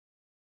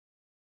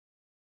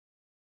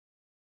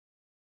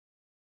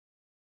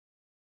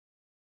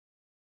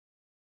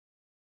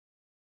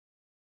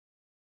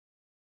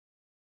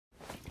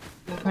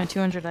My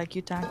 200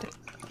 IQ tactic.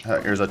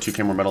 Here's a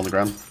 2K more metal on the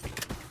ground.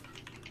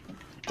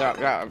 They're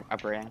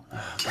upgrading.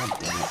 God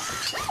damn it.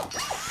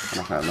 I'm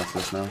not gonna have enough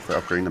of this now for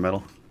upgrading the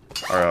metal.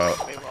 Or,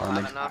 We won't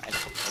have enough.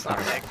 It's not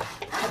big.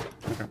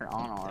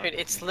 Okay. Dude,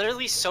 it's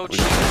literally so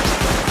cheap.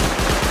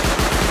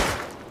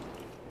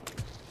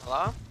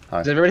 Hello? Hi.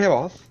 Does everybody have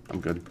off? I'm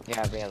good.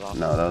 Yeah, we have off.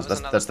 No, That was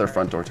that's their another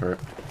front door turret.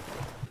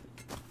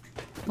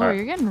 Oh, Alright.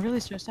 you're getting really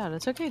stressed out.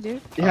 It's okay,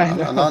 dude. Yeah, I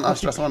know. I'm not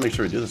stressed. I want to make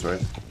sure we do this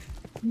right.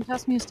 Can you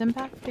pass me a stim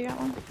pack if you got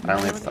one? I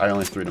only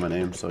have 3 to my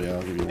name, so yeah,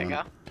 I'll give you There you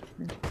one.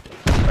 go.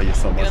 I use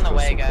so much. Get in the for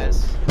way, so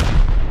guys.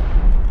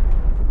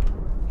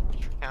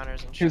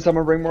 Counters and Can shit.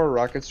 someone bring more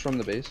rockets from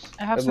the base?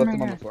 I have I've some left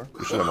them right on the floor.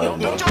 We should have all of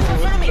them. Don't jump in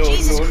front of me,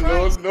 Jesus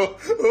Christ!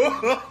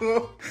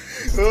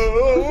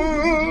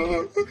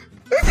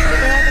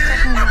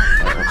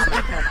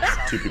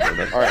 Two people are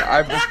dead. Alright,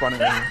 I've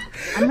responded right here.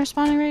 I'm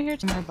responding right here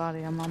to my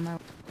body. I'm on my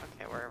way.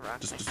 Okay, we're rock.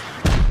 Just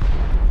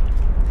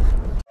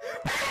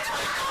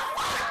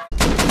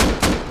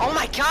Oh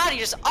my god, he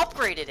just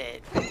upgraded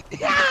it!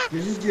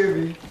 Give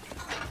me.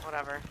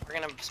 Whatever. We're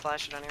gonna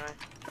splash it anyway.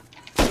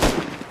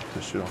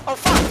 shoot off. Oh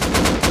fuck!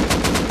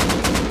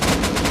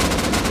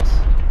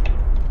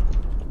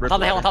 Top of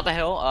the hill, on top of the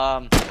hill.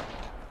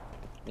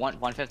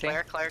 150.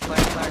 Claire.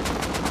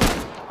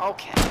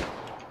 Okay.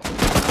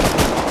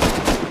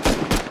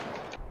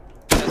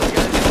 You guys are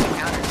good at doing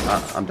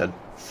counters. I'm dead.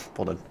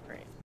 Full dead. Great.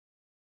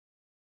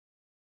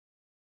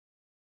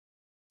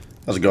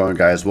 How's it going,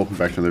 guys? Welcome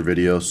back to another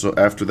video. So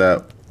after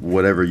that,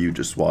 whatever you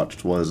just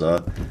watched was,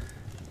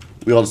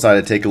 we all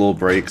decided to take a little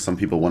break. Some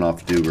people went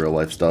off to do real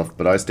life stuff,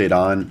 but I stayed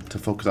on to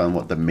focus on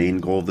what the main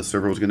goal of the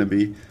server was going to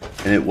be,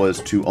 and it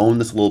was to own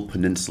this little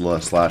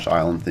peninsula /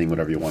 island thing,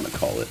 whatever you want to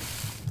call it.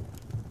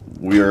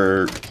 We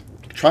are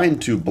trying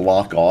to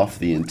block off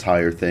the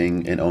entire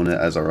thing and own it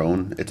as our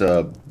own. It's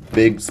a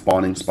big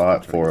spawning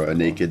spot for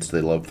nakeds.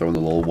 They love throwing the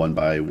little one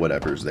by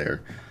whatever's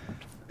there.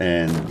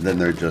 And then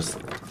they're just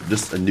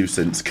a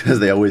nuisance because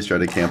they always try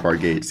to camp our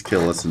gates,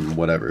 kill us, and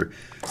whatever.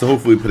 So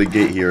hopefully we put a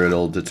gate here,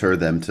 it'll deter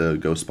them to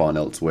go spawn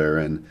elsewhere,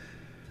 and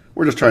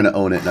we're just trying to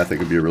own it, and I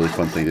think it'd be a really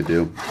fun thing to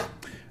do.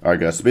 Alright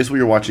guys, so basically what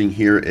you're watching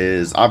here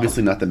is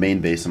obviously not the main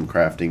base I'm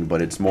crafting,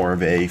 but it's more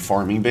of a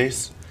farming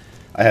base.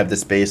 I have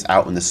this base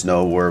out in the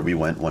snow where we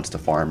went once to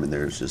farm, and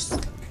there's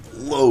just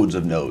loads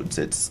of nodes.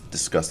 It's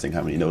disgusting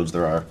how many nodes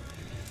there are.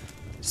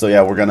 So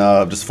yeah, we're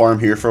gonna just farm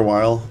here for a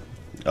while.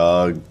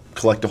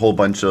 Collect a whole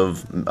bunch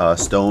of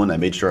stone. I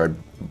made sure I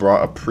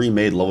brought a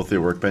pre-made level 3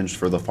 workbench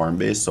for the farm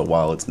base, so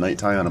while it's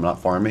nighttime and I'm not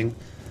farming,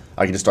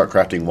 I can just start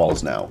crafting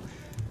walls now.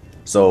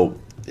 So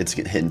it's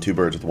hitting 2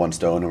 birds with 1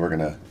 stone, and we're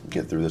gonna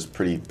get through this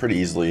pretty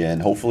easily,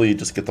 and hopefully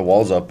just get the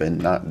walls up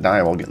and not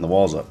die while getting the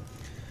walls up.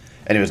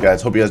 Anyways,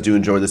 guys, hope you guys do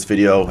enjoy this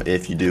video.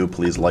 If you do,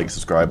 please like,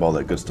 subscribe, all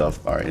that good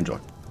stuff. All right, enjoy.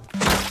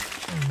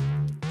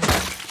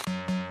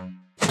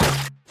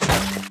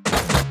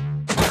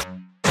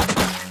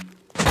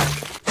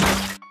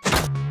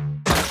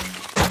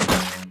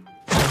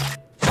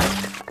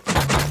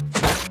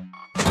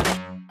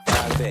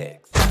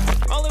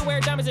 Only wear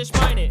diamonds is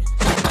mine it.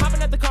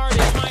 Hopping at the car,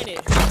 they mine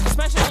it.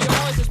 Smashing on your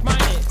horse is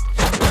mine it.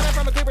 Running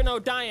from a creeper, no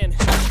dying.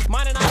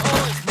 Mining on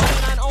ores,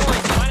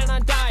 mining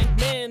on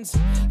diamonds.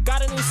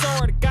 Got a new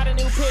sword, got a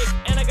new pick,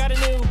 and I got a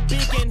new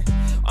beacon.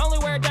 Only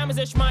wear diamonds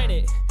is mine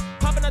it.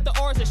 Hopping at the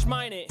ores is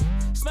mine it.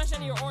 Smashing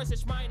on your ores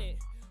is mine it.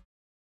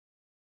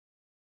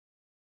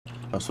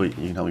 Oh, sweet.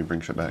 You can help me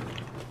bring shit back.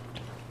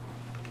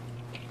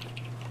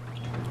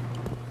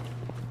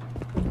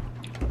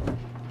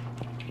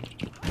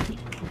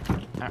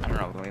 I don't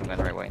know, we went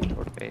the right way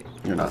toward the base.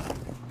 You're not.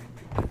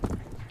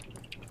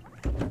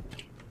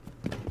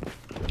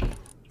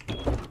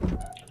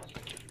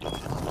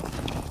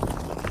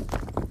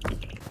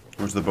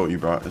 Where's the boat you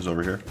brought? Is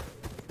over here?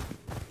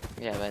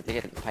 Yeah, but they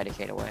get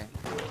IDK'd away.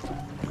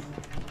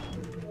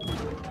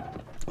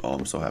 Oh,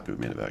 I'm so happy we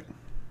made it back.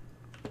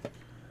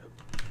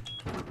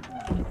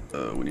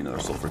 We need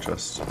another sulfur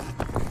chest.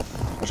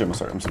 Actually,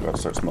 I'm about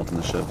to start smelting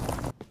the ship.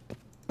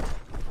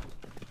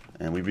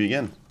 And we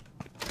begin.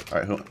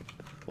 Alright,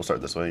 we'll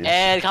start this way.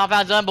 And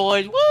compound's done,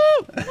 boys! Woo!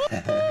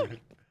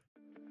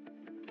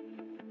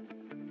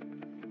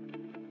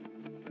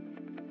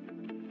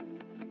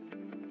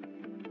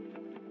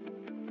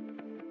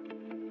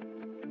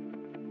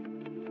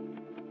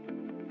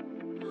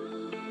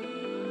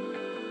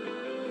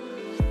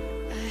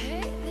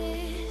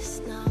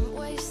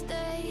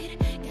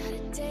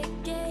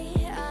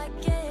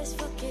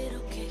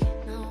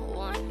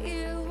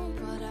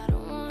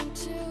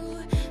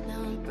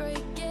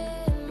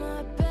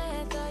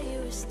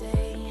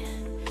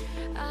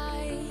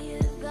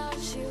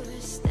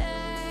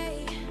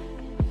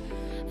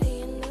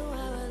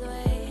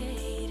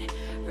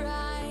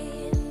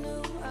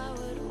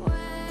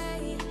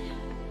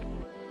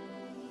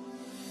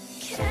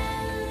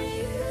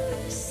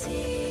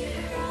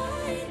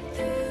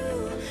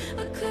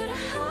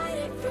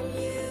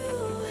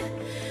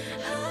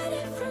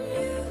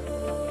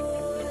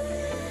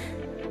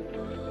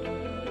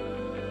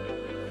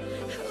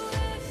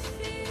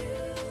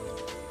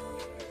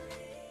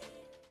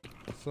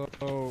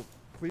 So,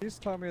 please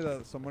tell me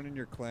that someone in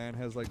your clan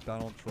has like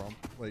Donald Trump,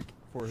 like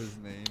for his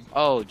name.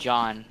 Oh,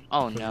 John.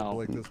 Oh Because of, no.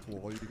 like this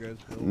wall you guys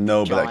built.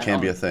 No, but that John, can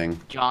be oh. a thing.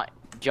 John.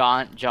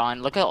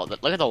 Look at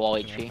the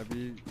wall Can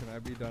HP. I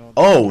be Donald?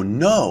 Oh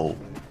no!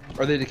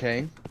 Are they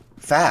decaying?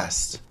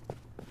 Fast.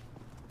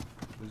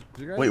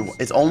 Did you guys- Wait,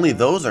 it's only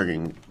those are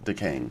getting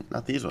decaying,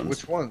 not these ones.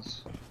 Which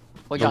ones?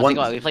 Well, The John, one- think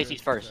about it. We place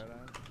these first.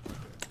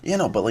 Yeah,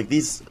 no, but like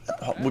these,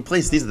 we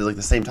placed these at like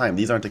the same time.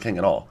 These aren't decaying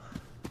at all.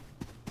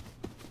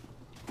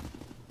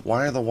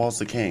 Why are the walls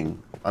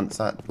decaying on the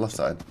side, left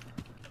side?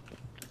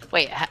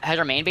 Wait, has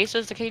our main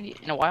bases decayed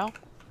in a while?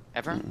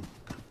 Ever?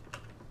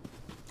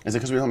 Is it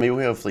because maybe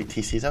we have like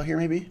TCs out here,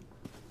 maybe?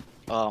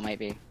 Oh,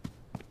 maybe.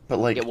 But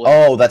like, Yeah, wood.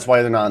 oh, that's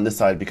why they're not on this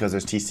side because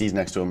there's TCs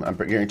next to them. I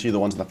guarantee you the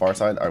ones on the far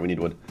side. All right, we need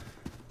wood.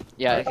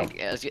 Yeah, Right.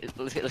 okay, let's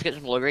get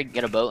some low grade,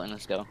 get a boat, and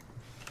let's go.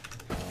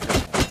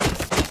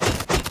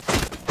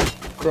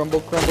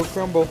 Crumble, crumble,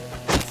 crumble.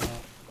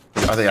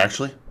 Are they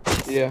actually?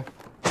 Yeah.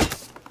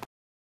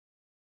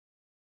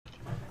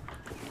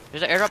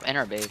 There's an airdrop in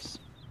our base.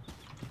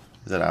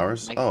 Is that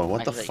ours? Like- Oh, what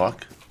like the that-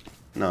 fuck?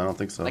 No, I don't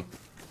think so. Like-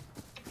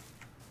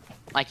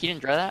 Mike, you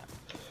didn't draw that?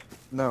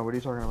 No, what are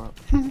you talking about?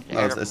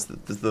 No, it's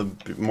the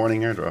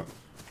morning airdrop.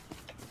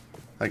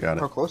 I got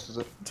it. How close is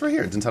it? It's right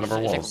here. It's inside of our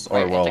It's like- walls.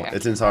 wait, Or it's well, like-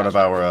 it's inside of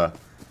our.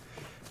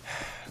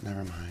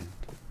 Never mind.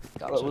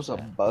 God, That was a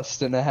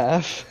bust and a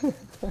half.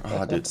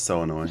 Oh, dude, it's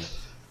so annoying.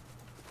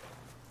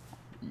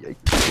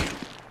 Yikes.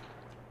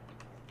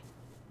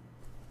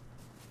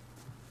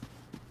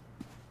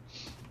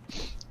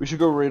 We should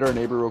go raid our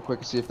neighbor real quick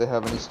and see if they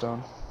have any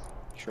stone.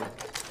 Sure.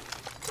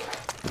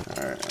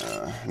 All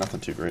right, nothing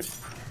too great.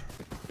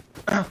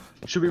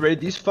 Should we raid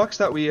these fucks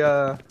that we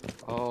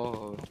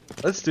Oh.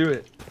 Let's do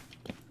it.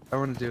 I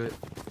want to do it.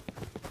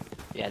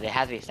 Yeah, they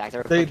have to be stacked.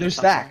 They're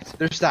stacked.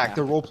 They're stacked. Yeah.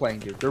 They're role playing,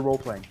 dude. They're role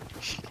playing.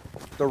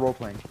 They're role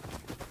playing.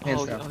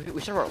 Hands Oh, down.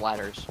 we should have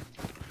ladders.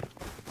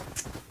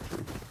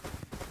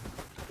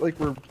 Like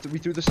we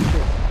threw this into.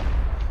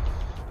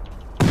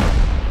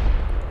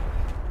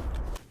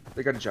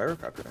 They got a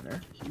gyrocopter in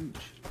there. Huge.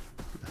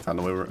 I found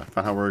how we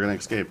were gonna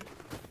escape.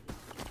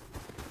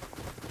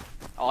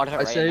 Oh, I'll do it I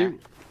right say, in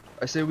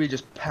I say we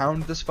just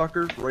pound this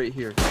fucker right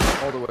here,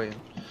 all the way in.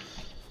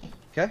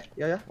 Okay? Yeah,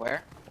 yeah. there.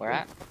 Where? Where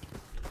at?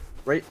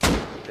 Right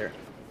there.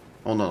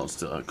 Oh no, it's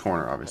still a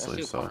corner, Let's obviously.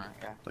 do So, corner,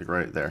 yeah. like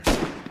right there.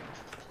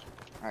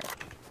 Alright.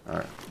 All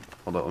right.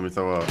 Hold up. Let me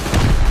throw up.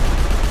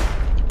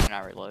 And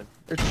I reload.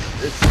 It's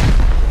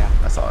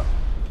I saw it.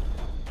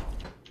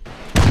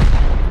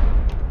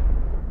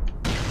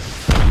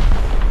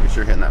 Make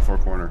sure you're hitting that four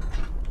corner.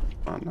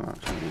 Oh no,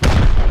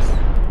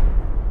 actually.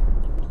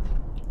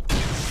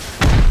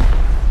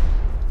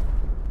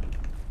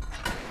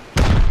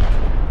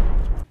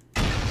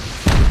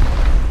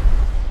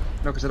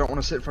 no, because I don't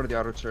want to sit in front of the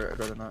auto turret. I'd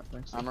rather not.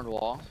 Thanks. Armored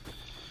wall.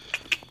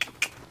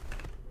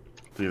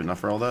 Do you have enough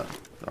for all that?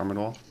 The armored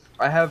wall?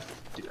 I have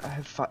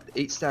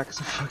 8 stacks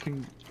of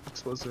fucking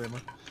explosive ammo.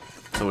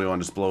 So we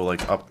want to just blow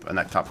like up in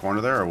that top corner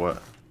there, or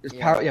what? Just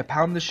Yeah.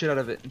 pound the shit out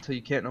of it until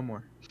you can't no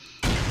more.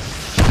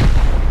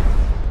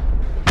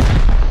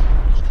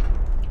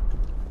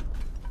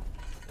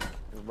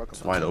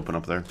 It's wide open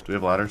up there. Do we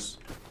have ladders?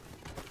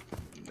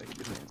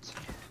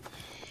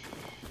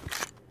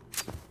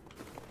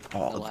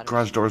 Oh, the ladders.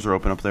 garage doors are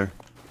open up there.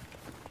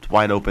 It's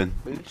wide open.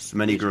 It's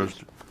many Boost,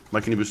 garage.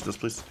 Mike, can you boost this,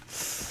 please?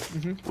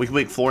 Mhm. We can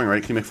make flooring,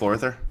 right? Can you make floor right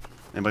there?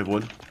 Anybody have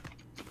wood?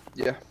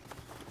 Yeah.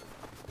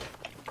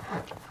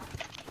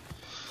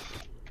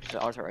 There's an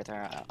auto right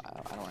there. I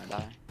don't want to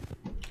die.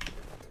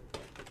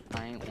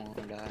 I ain't want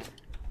to die.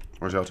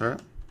 Where's your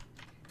turret?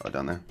 Oh,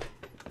 down there.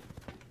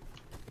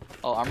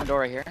 Oh, armored door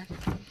right here.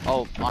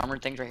 Oh,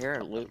 armored things right here.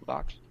 A loot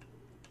box.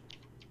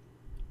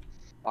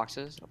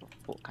 Boxes,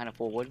 kind of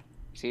full wood.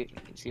 You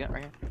see it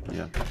right here?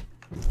 Yeah.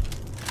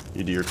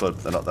 You do your clip.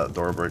 That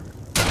door break.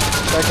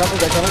 Guy coming,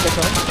 guy coming, guy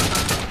coming.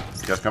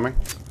 Is the guys coming?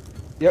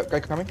 Yep, guy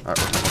coming. Alright,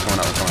 we're coming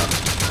out, we're coming out.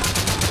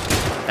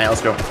 Hey,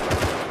 let's go.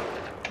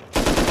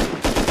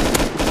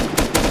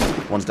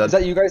 One's dead. Is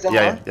that you guys?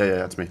 Yeah,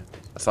 that's me.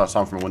 I saw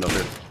him from a window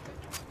here.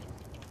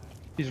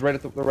 He's right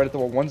at the. They're right at the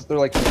wall. One's. They're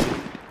like.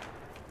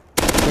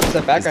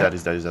 Step back. He's guy. dead,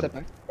 he's dead. Step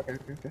back. Okay.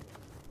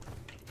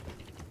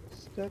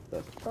 Step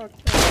the fuck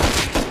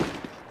back.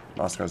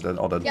 Last guy's dead,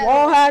 all dead.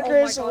 Wall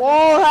hackers,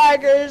 wall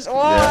hackers,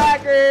 wall Yeah.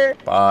 hacker.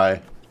 Bye.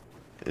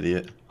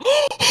 Idiot.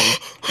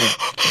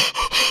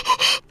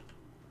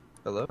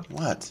 Hello.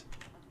 What?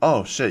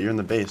 Oh shit, you're in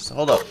the base.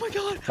 Hold up. Oh my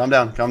god. Calm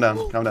down, calm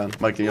down, calm down.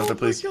 Mike, can you help there,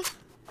 please? I'm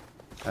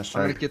gonna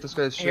Hashtag. get this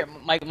guy's Here,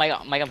 shit. Mike, I'm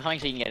coming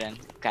so you can get in.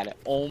 Got it.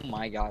 Oh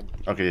my god.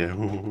 Okay, yeah.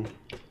 Ooh.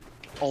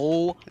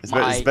 Oh It's,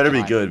 my it's better be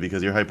god. good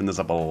because you're hyping this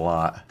up a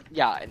lot.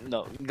 Yeah,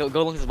 no. Go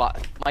look at the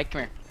spot. Mike,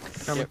 come here.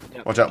 Coming.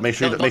 Yep. Watch out. Make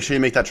sure you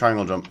make that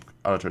triangle jump.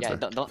 Auto turret's Yeah,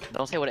 there.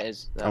 don't say what it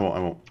is. I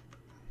won't.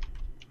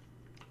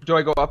 Do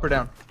I go up or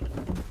down?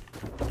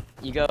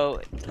 You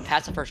go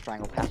past the first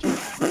triangle. Past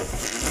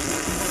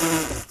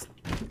it.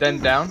 Then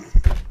down.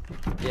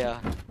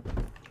 Yeah.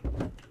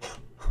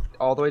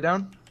 All the way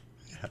down.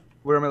 Yeah.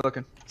 Where am I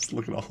looking? Just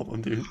look at all of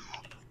them, dude.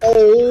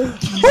 Oh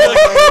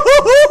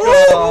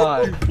my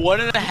god.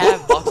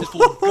 1.5 boxes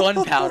full of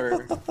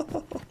gunpowder.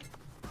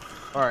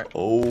 Alright.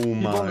 Oh People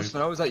in my the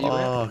snow, is that you,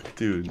 man? fuck,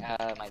 dude.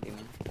 My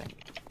demon.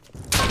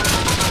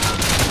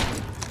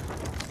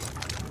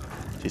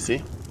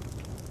 TC?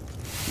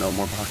 No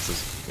more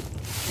boxes.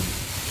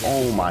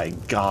 Oh my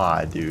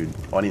god, dude.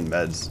 Oh, I need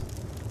meds.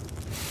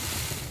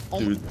 Oh,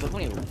 Dude. look how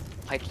many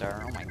pipes there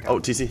are. Oh my god. Oh,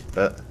 TC,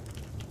 bet.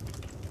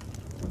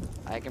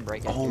 I can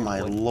break it. Oh dude.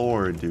 my Wood.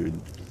 lord, dude.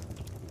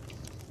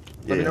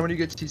 Let me Yeah. know when you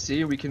get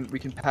TC. We can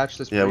patch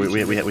this. Yeah, we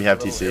breach and have make a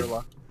little TC.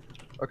 airlock.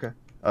 Okay.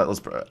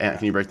 Let's. Ant,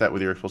 can you break that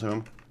with your explosive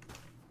ammo?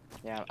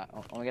 Yeah, I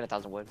only get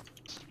 1,000 wood.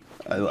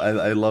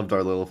 I loved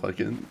our little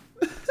fucking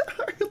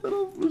our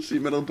little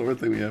sheet metal door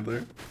thing we have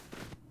there.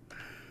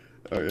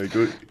 Alright,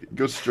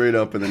 go straight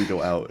up and then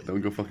go out.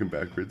 Don't go fucking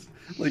backwards.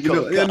 Like you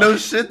know, yeah, no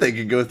shit they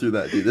could go through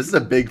that, dude. This is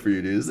a big for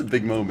you, dude. This is a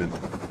big moment.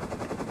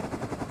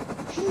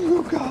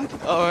 Oh god.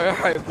 Oh,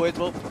 alright, boys.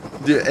 Well,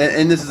 Dude,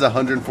 and this is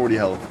 140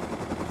 health.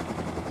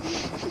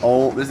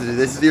 Oh, this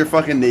is your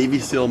fucking Navy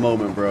SEAL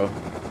moment, bro.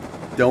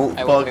 Don't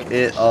Hey, fuck wait.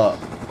 it up.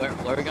 where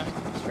are we going?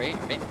 Straight?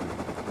 Right?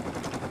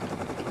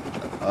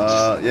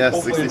 Yeah,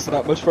 Hopefully 60. it's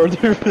not much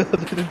further.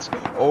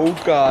 Oh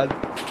god.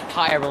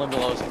 High everyone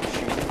below us.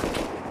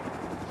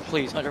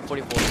 Please,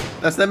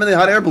 144. That's them in the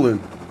hot air balloon.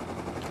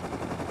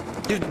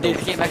 Dude, they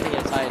came back to the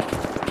inside.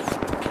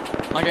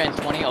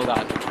 120. Oh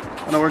god.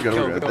 Oh no, we're good.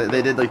 Go, We're good. go,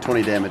 They did like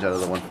 20 damage out of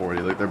the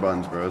 140. Like they're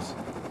buns, bros.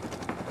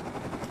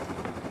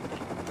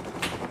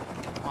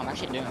 Oh, I'm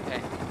actually doing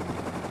okay.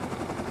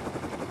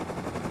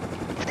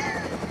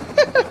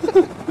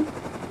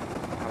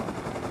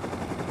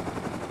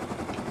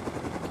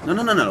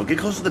 No. Get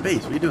close to the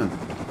base. What are you doing?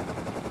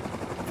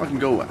 Fucking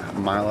go a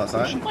mile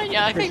outside. Oh,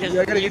 yeah, I think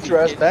Yeah, I gotta get your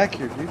ass back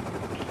here, dude.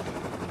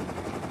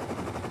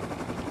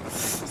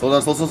 Slow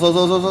down,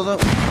 slow.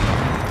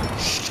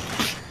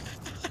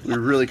 We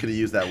really could have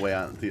used that way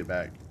out to get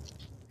back.